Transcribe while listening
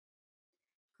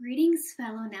Greetings,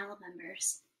 fellow NALA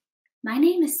members. My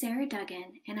name is Sarah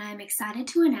Duggan, and I am excited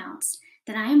to announce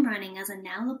that I am running as a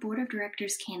NALA Board of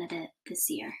Directors candidate this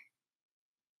year.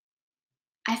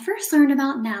 I first learned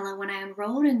about NALA when I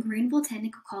enrolled in Greenville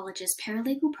Technical College's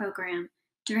paralegal program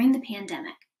during the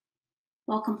pandemic.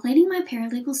 While completing my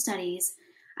paralegal studies,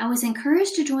 I was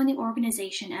encouraged to join the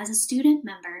organization as a student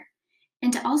member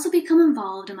and to also become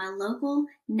involved in my local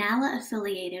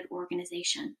NALA-affiliated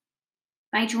organization.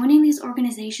 By joining these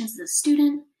organizations as a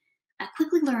student, I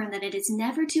quickly learned that it is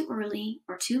never too early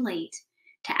or too late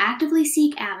to actively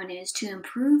seek avenues to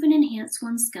improve and enhance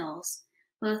one's skills,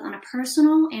 both on a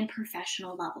personal and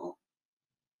professional level.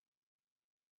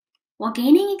 While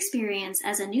gaining experience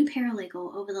as a new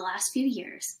paralegal over the last few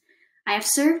years, I have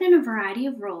served in a variety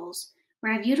of roles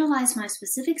where I've utilized my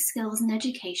specific skills and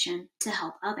education to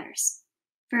help others.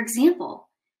 For example,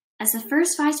 as the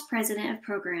first Vice President of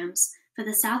Programs for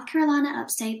the South Carolina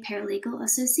Upstate Paralegal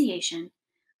Association,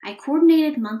 I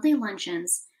coordinated monthly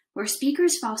luncheons where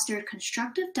speakers fostered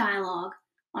constructive dialogue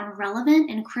on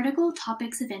relevant and critical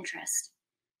topics of interest,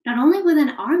 not only within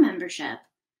our membership,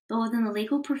 but within the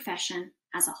legal profession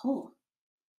as a whole.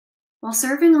 While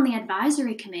serving on the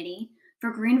advisory committee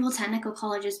for Greenville Technical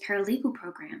College's paralegal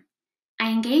program,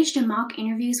 I engaged in mock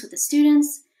interviews with the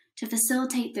students to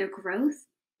facilitate their growth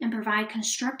and provide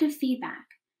constructive feedback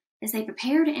as they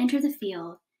prepare to enter the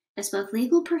field as both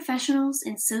legal professionals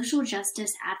and social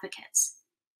justice advocates.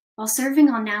 While serving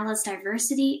on NALA's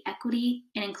Diversity, Equity,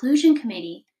 and Inclusion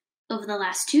Committee over the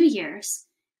last 2 years,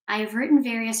 I have written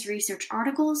various research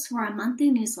articles for our monthly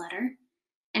newsletter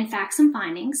and Facts and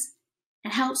Findings,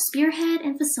 and helped spearhead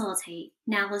and facilitate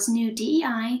NALA's new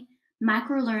DEI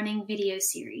microlearning video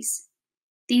series.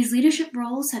 These leadership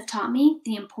roles have taught me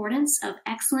the importance of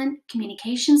excellent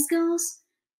communication skills,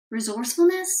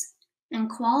 resourcefulness, and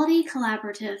quality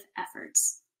collaborative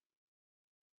efforts.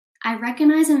 I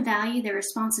recognize and value the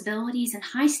responsibilities and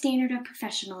high standard of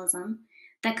professionalism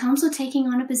that comes with taking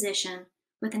on a position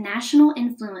with a national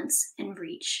influence and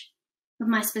reach. With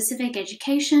my specific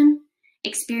education,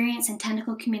 experience in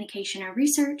technical communication and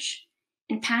research,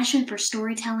 and passion for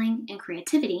storytelling and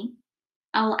creativity,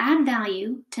 I will add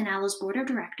value to NALA's Board of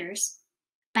Directors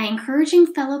by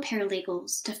encouraging fellow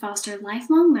paralegals to foster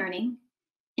lifelong learning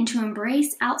and to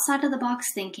embrace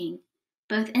outside-of-the-box thinking,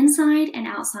 both inside and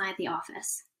outside the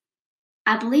office.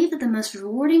 I believe that the most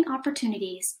rewarding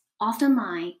opportunities often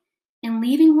lie in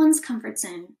leaving one's comfort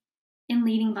zone and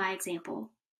leading by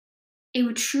example. It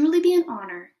would truly be an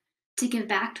honor to give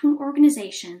back to an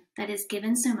organization that has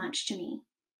given so much to me.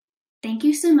 Thank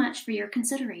you so much for your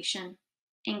consideration,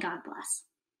 and God bless.